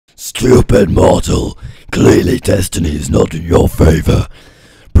Stupid mortal. Clearly destiny is not in your favor.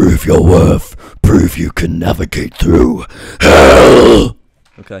 Prove your worth. Prove you can navigate through hell.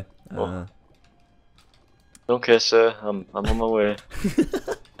 Okay. Okay, sir. I'm on my way.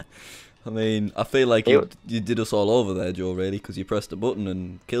 I mean, I feel like you did us all over there, Joe, really, because you pressed a button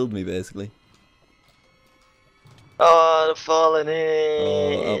and killed me, basically. Oh, I'm falling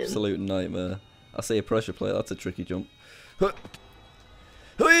in. Oh, absolute nightmare. I see a pressure plate, that's a tricky jump.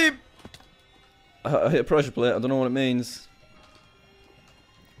 I hit a pressure plate, I don't know what it means.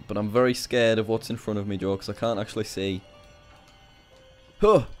 But I'm very scared of what's in front of me, Joe, because I can't actually see.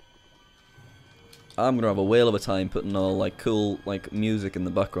 Huh. I'm gonna have a whale of a time putting all like cool like music in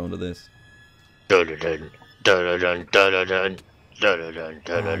the background of this. Oh man,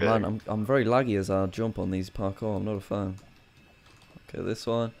 I'm very laggy as I jump on these parkour. I'm not a fan. Okay, this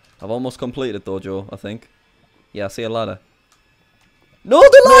one. I've almost completed it though, Joe. I think. Yeah, I see a ladder. No,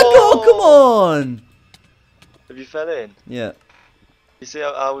 the ladder! Oh, come on! Have you fell in? Yeah. You see,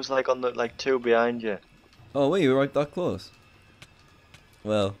 I was like on the two behind you. Oh, wait, you were right that close.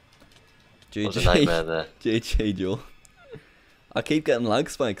 Well. GG. Was a nightmare there. GG, Joe. I keep getting lag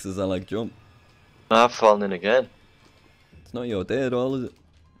spikes as I like jump. I've fallen in again. It's not your day at all, is it?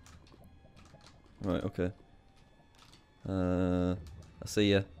 Right, okay. I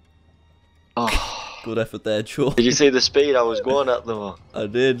see ya. Oh. Good effort there, Joe. Did you see the speed I was going at though? I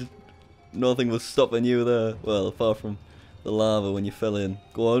did. Nothing was stopping you there. Well, apart from the lava when you fell in.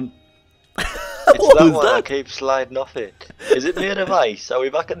 Go on. It's that one, I keep sliding off it. Is it made of ice? Are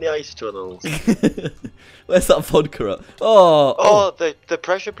we back in the ice tunnels? Where's that vodka at? Oh! Oh, the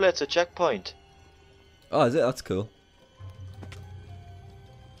pressure plate's a checkpoint. Oh, is it? That's cool.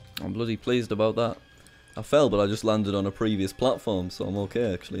 I'm bloody pleased about that. I fell, but I just landed on a previous platform, so I'm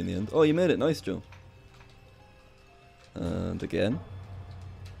okay actually in the end. Oh, you made it. Nice, Joe. And again.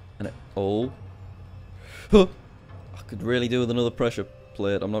 And it, oh. I could really do with another pressure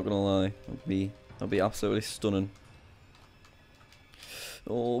plate, I'm not gonna lie. That'd be absolutely stunning.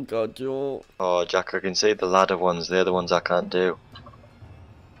 Oh god, Joe. Oh, Jack, I can see the ladder ones. They're the ones I can't do.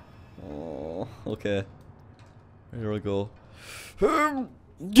 Oh, okay. Here I go. Do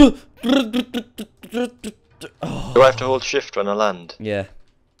I have to hold shift when I land? Yeah.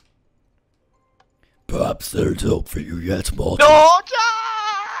 Perhaps there's hope for you yet, mortal. No,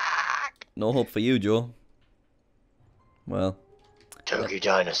 Jack! No hope for you, Joe. Well. Turkey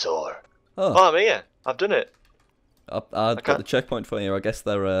dinosaur. Oh, Oh, I'm here. I've done it. I've got the checkpoint for you. I guess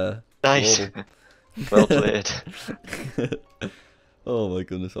they're Nice. global. Well played. Oh my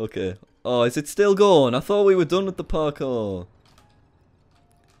goodness, okay. Oh, is it still going? I thought we were done with the parkour.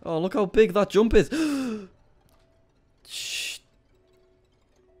 Oh, look how big that jump is. Shh.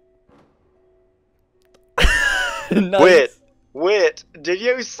 Nice. Wait, did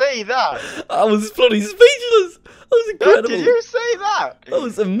you see that? I was bloody speechless. That was incredible. Did you see that? That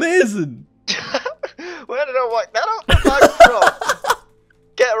was amazing. Where did I work that out the back from?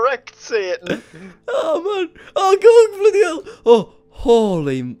 Get wrecked, Satan. Oh man. Oh god, bloody hell. Oh,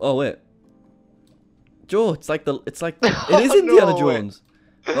 holy. Oh wait. Joe, it is Indiana no, Jones.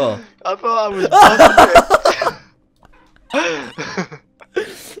 Oh. I thought I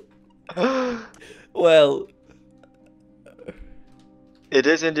was Well. It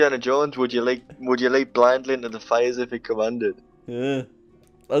is Indiana Jones. Would you leap blindly into the fires if he commanded? Yeah.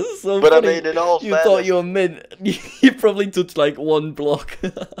 That's so But funny. I mean, in all you fairness, thought you were mid. You probably touched like one block.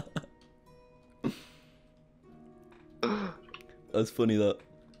 That's funny that.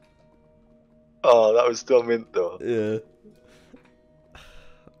 Oh, that was still mint though. Yeah.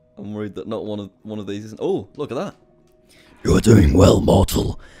 I'm worried that not one of these isn't. Oh, look at that. You're doing well,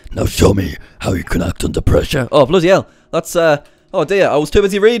 mortal. Now show me how you can act under pressure. Oh, bloody hell. That's oh dear, I was too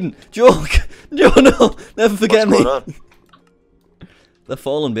busy reading. Joe, Joe, no, never forget What's me. going on? They're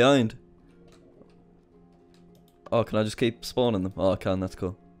falling behind. Oh, can I just keep spawning them? Oh, I can, that's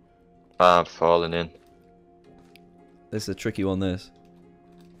cool. I'm falling in. This is a tricky one, this.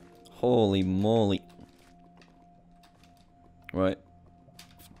 Holy moly. Right.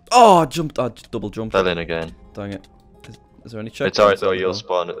 Oh, I jumped. I double jumped. Fell in again. Dang it. Is there any checkpoints? It's alright though, you'll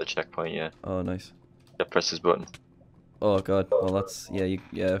spawn at the checkpoint, yeah. Oh, nice. Yeah, press this button. Oh, God. Well, that's... Yeah,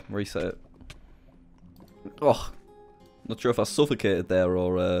 reset it. Oh. Not sure if I suffocated there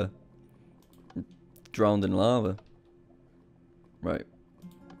or drowned in lava. Right.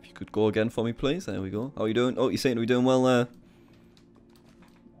 If you could go again for me, please. There we go. How are you doing? Oh, you seem to be doing well there.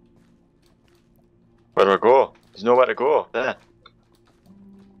 Where do I go? There's nowhere to go. There.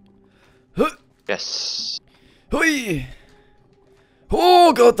 Huh. Yes. Hoi!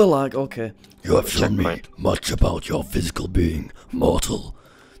 Oh, God, the lag. Okay. You have shown me much about your physical being, mortal.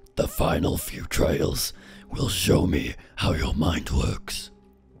 The final few trials will show me how your mind works.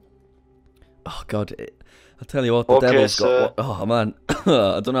 Oh God, I tell you what, the Okay, devil's sir. got. Oh man,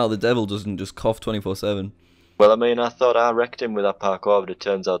 I don't know how the devil doesn't just cough 24/7. Well, I mean, I thought I wrecked him with that parkour, but it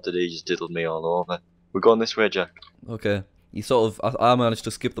turns out that he just diddled me all over. We're going this way, Jack. Okay, you sort of. I managed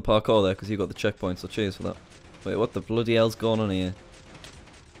to skip the parkour there because you got the checkpoint, so cheers for that. Wait, what the bloody hell's going on here?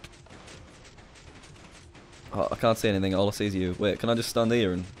 Oh, I can't see anything. All I see is you. Wait, can I just stand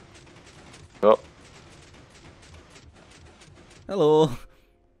here and? Oh, Hello.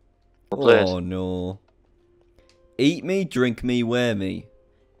 well played. Oh no. Eat me, drink me, wear me.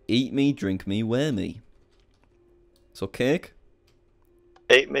 Eat me, drink me, wear me. So cake?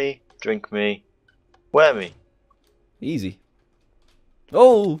 Eat me, drink me, wear me. Easy.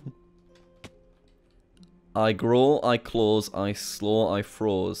 Oh! I grow, I close, I slow, I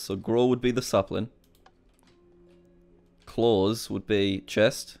froze. So grow would be the sapling. Close would be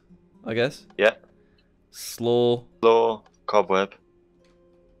chest, I guess. Yeah. Slow. Slow, cobweb,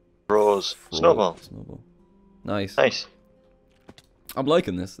 rose, snowball. Snowball. Nice. Nice. I'm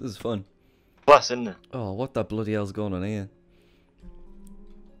liking this. This is fun. Class, isn't it? Oh, what the bloody hell's going on here?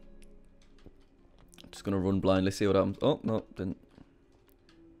 Just gonna run blindly, see what happens. Oh, no, didn't.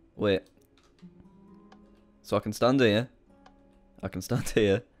 Wait. So I can stand here. I can stand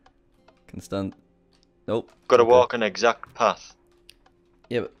here. Can stand. Nope. Gotta Okay. walk an exact path.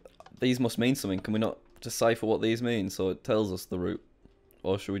 Yeah, but these must mean something. Can we not decipher what these mean so it tells us the route?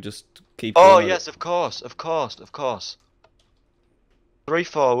 Or should we just keep Oh, going at yes, it? of course, of course, of course. 3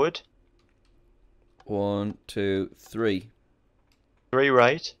 forward, 1, 2, 3. 3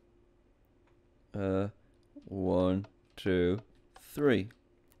 right, 1, 2, 3.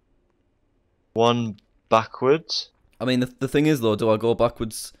 1 backwards. I mean, the thing is though, do I go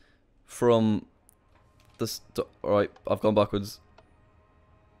backwards from the alright, I've gone backwards.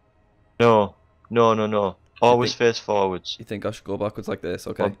 No, no, no, no. Always face forwards. You think I should go backwards like this?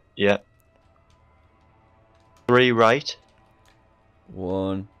 Okay. Yeah. 3 right,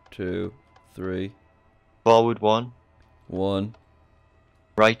 1, 2, 3. forward 1, 1.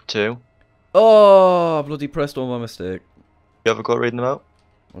 right 2. Oh, I bloody pressed one by mistake. You ever got reading them out?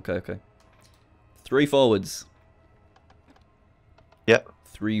 Okay, okay. 3 forwards. Yep.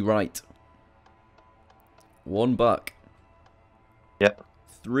 3 right. 1 back. Yep.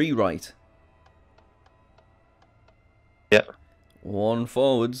 3 right. Yep. 1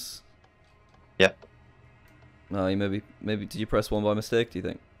 forwards. Yep. No, you maybe did you press 1 by mistake, do you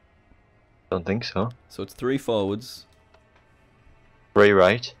think? Don't think so. So it's 3 forwards. 3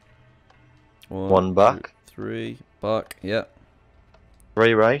 right, 1, 1 back, 3 back. Yeah.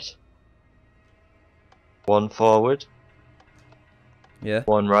 3 right, 1 forward, Yeah.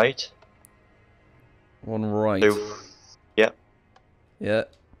 1 right, 1 right. 2. Yep. Yeah.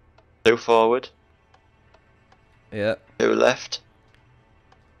 2 forward, Yeah. 2 left,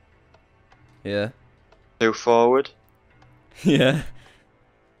 Yeah. 2 forward, Yeah.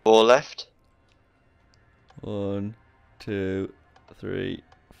 4 left, 1, 2, 3,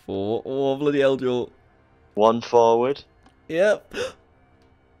 4. Oh, bloody hell, Joe. 1 forward. Yep.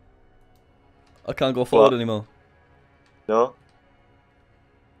 I can't go forward What? anymore. No.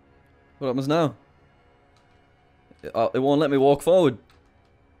 What happens now? It won't let me walk forward.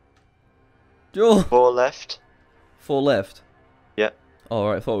 Joe. 4 left. 4 left. Yeah. Oh,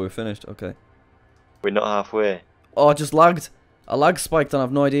 right, I thought we were finished. Okay. We're not halfway. Oh, I just lagged. I lag spiked and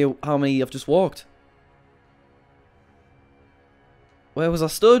I've no idea how many I've just walked. Where was I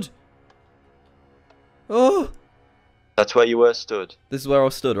stood? Oh! That's where you were stood. This is where I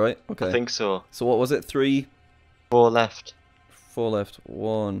was stood, right? Okay. I think so. So what was it? 3, 4 left. 4 left.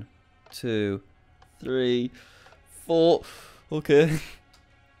 1, 2, 3, 4. Okay.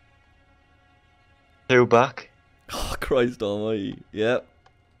 2 back. Oh, Christ almighty. Yep.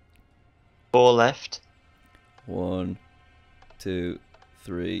 4 left. 1, 2,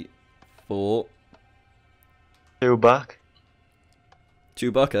 3, 4. 2 back.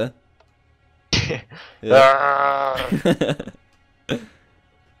 Chewbacca? Yeah. Ah!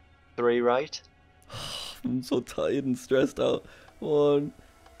 3 right. I'm so tired and stressed out. 1,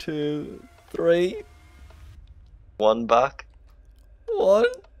 2, 3. 1 back. 1.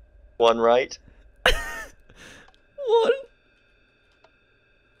 1 right. 1.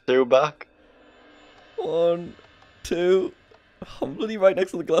 2 back. 1, 2. I'm bloody right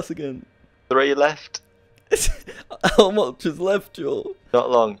next to the glass again. 3 left. How much is left, Joe? Not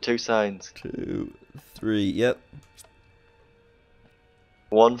long. 2 signs. 2, 3. Yep.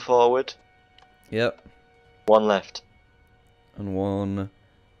 1 forward. Yep. 1 left. And 1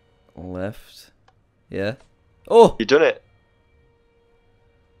 left. Yeah. Oh! You done it.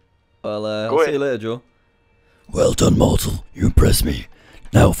 Well, I'll see you later, Joe. Well done, mortal. You impress me.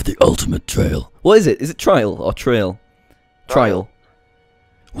 Now for the ultimate trail. What is it? Is it trial or trail? Trial.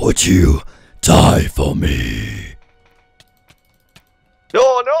 Would you die for me?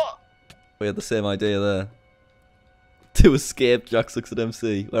 No, no! We had the same idea there. To escape Jack Sucks at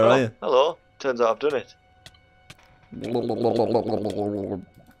MC. Where are you? Hello. Turns out I've done it.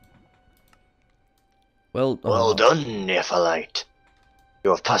 Well done, Nephalite. You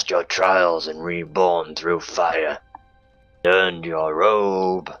have passed your trials and reborn through fire. Earned your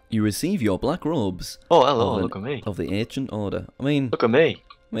robe. You receive your black robes. Oh, hello, look at me. Of the ancient order. I mean, Look at me.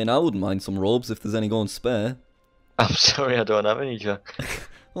 I wouldn't mind some robes if there's any going spare. I'm sorry I don't have any, Jack.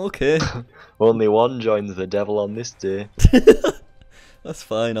 Okay. Only one joins the devil on this day. That's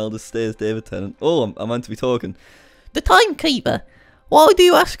fine, I'll just stay as David Tennant. Oh, I'm meant to be talking. The timekeeper. Why do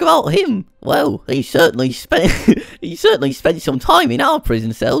you ask about him? Well, he certainly spent some time in our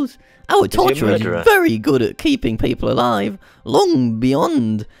prison cells. Our torturer is very good at keeping people alive, long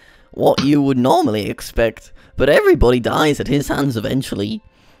beyond what you would normally expect. But everybody dies at his hands eventually.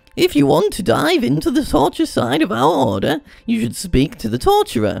 If you want to dive into the torture side of our order, you should speak to the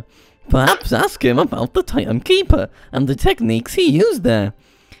torturer. Perhaps ask him about the timekeeper and the techniques he used there.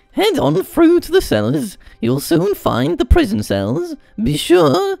 Head on through to the cellars. You'll soon find the prison cells. Be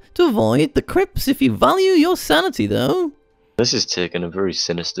sure to avoid the crypts if you value your sanity, though. This is taking a very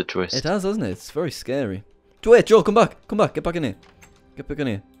sinister twist. It has, hasn't it? It's very scary. Wait, Joe, come back. Come back. Get back in here. Get back in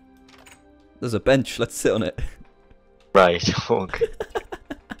here. There's a bench. Let's sit on it. Right, okay.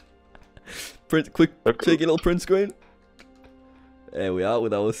 Quick, take your little print screen. There we are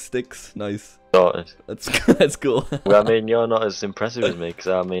with our sticks. Nice. Sorted. Let's go. Well, I mean, you're not as impressive as me, because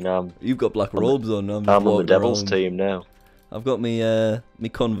I mean, You've got black robes on. I'm on the devil's team now. I've got me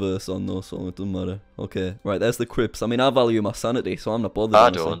Converse on though, so it doesn't matter. Okay, right, there's the crypts. I mean, I value my sanity, so I'm not bothered. I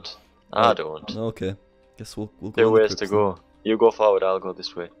don't. Okay, guess we'll go. Two ways to go. You go forward, I'll go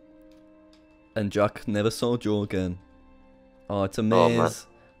this way. And Jack never saw Joe again. Oh, it's a maze,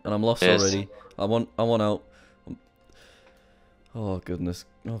 and I'm lost already. I want out. Oh goodness.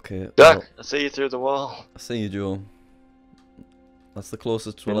 Okay. Jack, well, I see you through the wall. I see you, Joe. That's the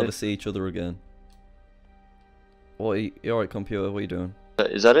closest we'll ever see each other again. What? You alright, computer? What are you doing?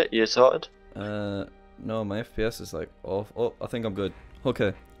 Is that it? You sorted? No, my FPS is like off. Oh, I think I'm good.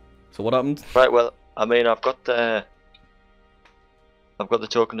 Okay. So what happened? Right. Well, I mean, I've got the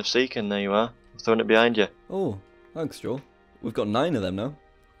token of seeking. There you are. I'm throwing it behind you. Oh, thanks, Joe. We've got 9 of them now.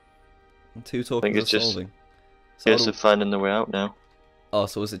 And 2 tokens of solving. So Case of finding the way out now. Oh,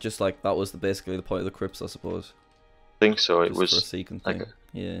 so is it just like that was basically the point of the crypts, I suppose? I think so. It was for a seeking thing. Like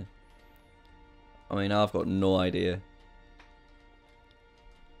yeah. I mean, I've got no idea.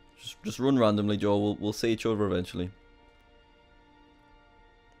 Just run randomly, Joe. We'll see each other eventually.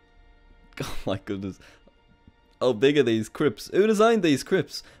 Oh my goodness. How big are these crypts? Who designed these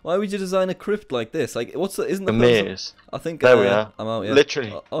crypts? Why would you design a crypt like this? Like, isn't the maze? I think there we are. I'm out. Yeah.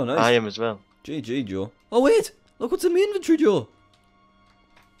 Literally. Oh, nice. I am as well. GG, Joe. Oh wait, look what's in my inventory, Joe.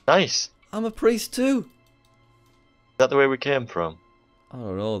 Nice. I'm a priest too. Is that the way we came from? I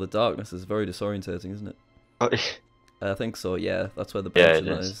don't know. The darkness is very disorientating, isn't it? Oh, I think so. Yeah, that's where the yeah, bench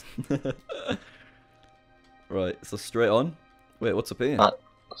lies. Right. So straight on. Wait, what's up here?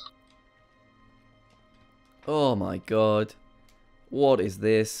 Oh my god. What is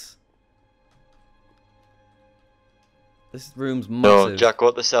this? This room's massive. No, Jack,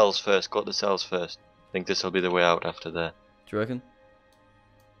 go to the cells first. Go to the cells first. I think this will be the way out after there. Do you reckon?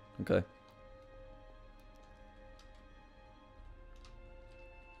 Okay.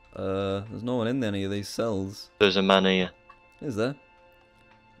 There's no one in any of these cells. There's a man here. Is there?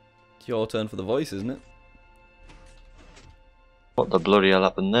 It's your turn for the voice, isn't it? What the bloody hell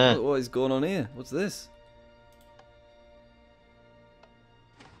happened there? What is going on here? What's this?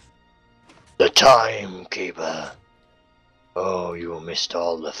 The timekeeper. Oh, you missed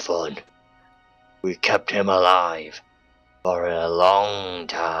all the fun. We kept him alive for a long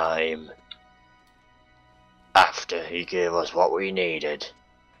time. After he gave us what we needed.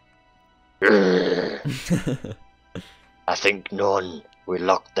 I think none. We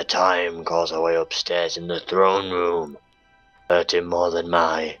locked the time cause away upstairs in the throne room. Hurt him more than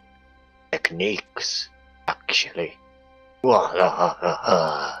my techniques, actually.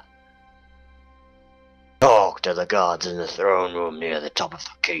 Talk to the guards in the throne room near the top of the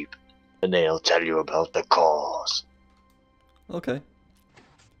keep, and they'll tell you about the cause. Okay.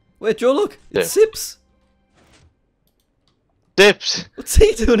 Wait, Joe, look! It's Sips! Sips! What's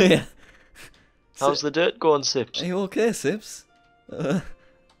he doing here? How's the dirt going, Sips? Are you okay, Sips?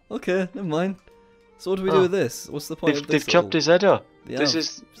 Okay, never mind. So what do we do with this? What's the point of this? They've chopped his head off. They This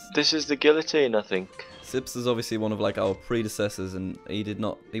have. is the guillotine, I think. Sips is obviously one of like our predecessors, and he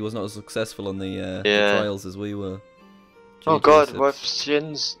was not as successful on the Yeah. trials as we were. Oh GG, God, Sips. we've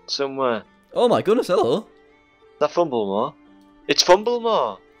shins somewhere. Oh my goodness, hello. Is that Fumblemore? It's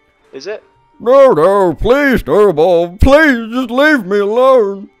Fumblemore, is it? No, please, no, Bob. Please, just leave me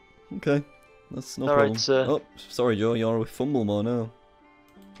alone. Okay, that's no All problem. right, sir. Oh, sorry, Joe, you're with Fumblemore now.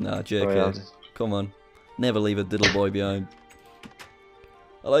 Nah, JK, Sorry, I'll just- come on. Never leave a diddle boy behind.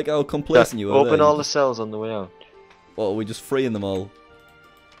 I like how complacent you are. Open there. all the cells on the way out. What, are we just freeing them all?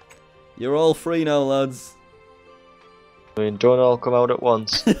 You're all free now, lads. I mean, don't all come out at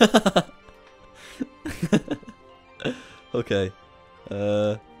once. Okay.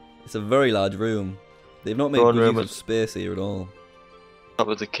 It's a very large room. They've not made Throne good room use at- of space here at all. Top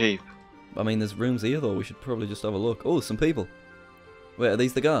of the keep. I mean, there's rooms here though. We should probably just have a look. Oh, some people. Wait, are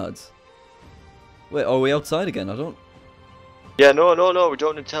these the guards? Wait, are we outside again? I don't. Yeah, no, we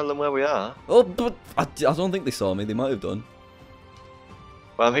don't need to tell them where we are. Oh, but I don't think they saw me. They might have done.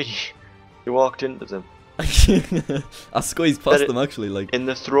 Well, I mean, you walked into them. I squeezed past Said it- them actually. Like. In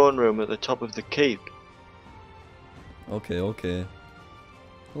the throne room at the top of the keep. Okay, okay.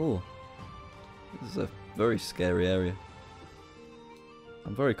 Oh, this is a very scary area.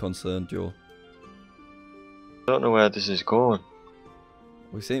 I'm very concerned, Joe. I don't know where this is going.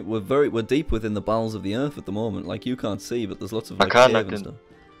 We're deep within the bowels of the earth at the moment. Like you can't see, but there's lots of I like can't, cave I and can- stuff.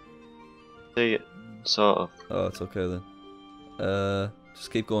 See it, sort of. Oh, it's okay then.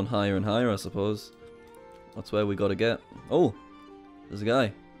 Just keep going higher and higher, I suppose. That's where we gotta get. Oh, there's a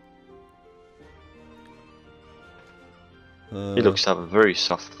guy. He looks to have a very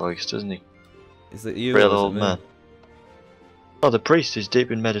soft voice, doesn't he? Is it you? Real or is it old me? man. Oh, the priest is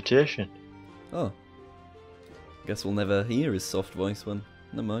deep in meditation. Oh. Guess we'll never hear his soft voice when.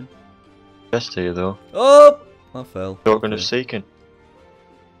 Never mind. Best here though. Oh! I fell. Token Okay. of seeking.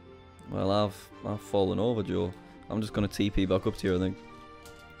 Well, I've fallen over, Joe. I'm just gonna TP back up to you, I think.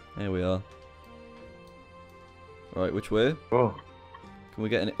 Here we are. Right, which way? Oh, Can we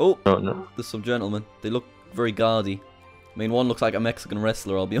get in? Oh! no. There's some gentlemen. They look very guardy. I mean, one looks like a Mexican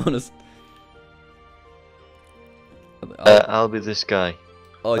wrestler, I'll be honest. I'll be this guy.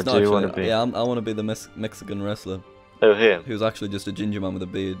 Oh, he's I not do actually. wanna be. Yeah, I want to be the Mexican wrestler. Oh, here. Who's actually just a ginger man with a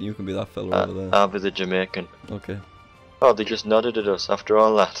beard. You can be that fella over there. I'll be the Jamaican. Okay. Oh, they just nodded at us after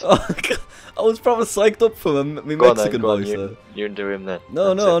all that. Oh, God. I was probably psyched up for my Go on then, Mexican go on, voice there. you do him then.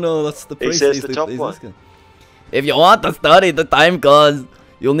 No, That's no, it. no, that's the He priest. says He's the top he's one. this guy. If you want to study, the time comes.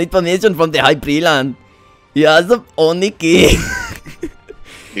 You'll need permission from the High Preland. He has the only key.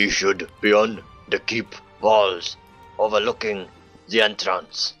 He should be on the keep walls, overlooking the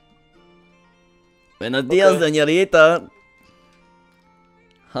entrance. Buenos dias, señorita.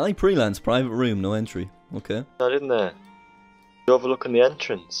 High Preland's private room, no entry. Okay. Not in there. You're overlooking the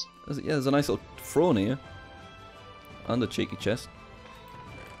entrance. Yeah, there's a nice little throne here. And a cheeky chest.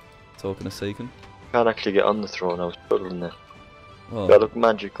 Talking of seeking. Can't actually get on the throne, I was struggling there. Oh. Gotta look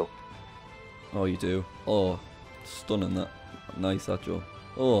magical. Oh, you do. Oh, stunning that. Nice, that, Joe.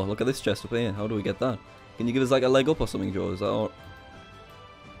 Oh, look at this chest up here. How do we get that? Can you give us like a leg up or something, Joe? Is that all?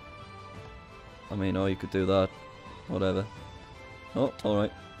 I mean, oh, you could do that. Whatever. Oh,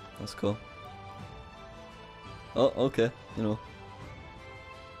 alright. That's cool. Oh, okay. You know.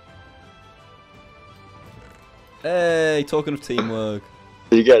 Hey, talking of teamwork.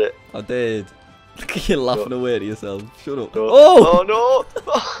 Did you get it? I did. Look at you laughing away to yourself. Shut up. No. Oh! Oh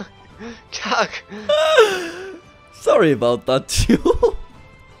no! Jack! Sorry about that, Joe.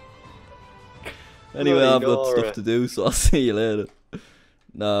 Anyway, Bloody I've got Nora. stuff to do, so I'll see you later.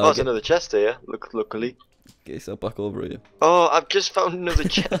 No, Oh, there's another chest here, luckily. get yourself back over here. Oh, I've just found another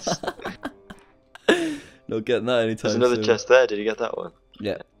chest. No getting that anytime There's another soon. chest there, did you get that one?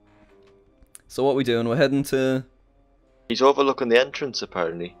 Yeah. So what we doing? We're heading to... He's overlooking the entrance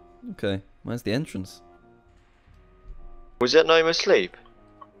apparently. Okay, where's the entrance? Was that not him asleep?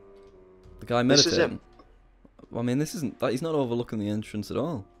 The guy This is meditating. him. I mean, this isn't... He's not overlooking the entrance at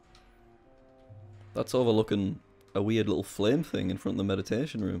all. That's overlooking a weird little flame thing in front of the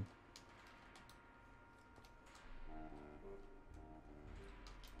meditation room.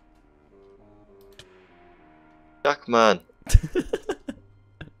 Jack, man.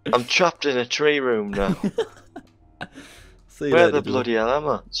 I'm trapped in a tree room now. See you Where later, the Joe. bloody hell am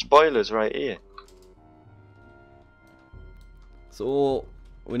I? Spoilers right here. So,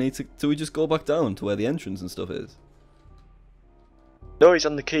 we need to... Do we just go back down to where the entrance and stuff is? No, he's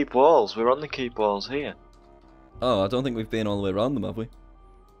on the keep walls. We're on the keep walls here. Oh, I don't think we've been all the way around them, have we?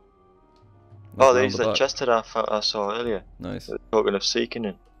 Oh, Like, there's round the that back. chest that I saw earlier. Nice. Token of seeking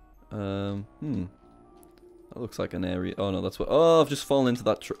in. That looks like an area. Oh no, that's what. Oh, I've just fallen into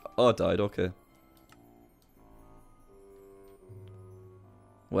that. Oh, I died. Okay.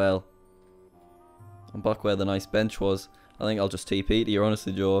 Well, I'm back where the nice bench was. I think I'll just TP to you,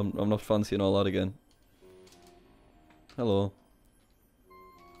 honestly, Joe. I'm not fancying all that again. Hello.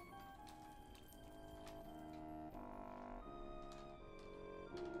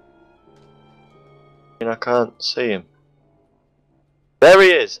 I can't see him. There he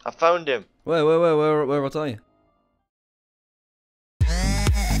is! I found him! Where was I?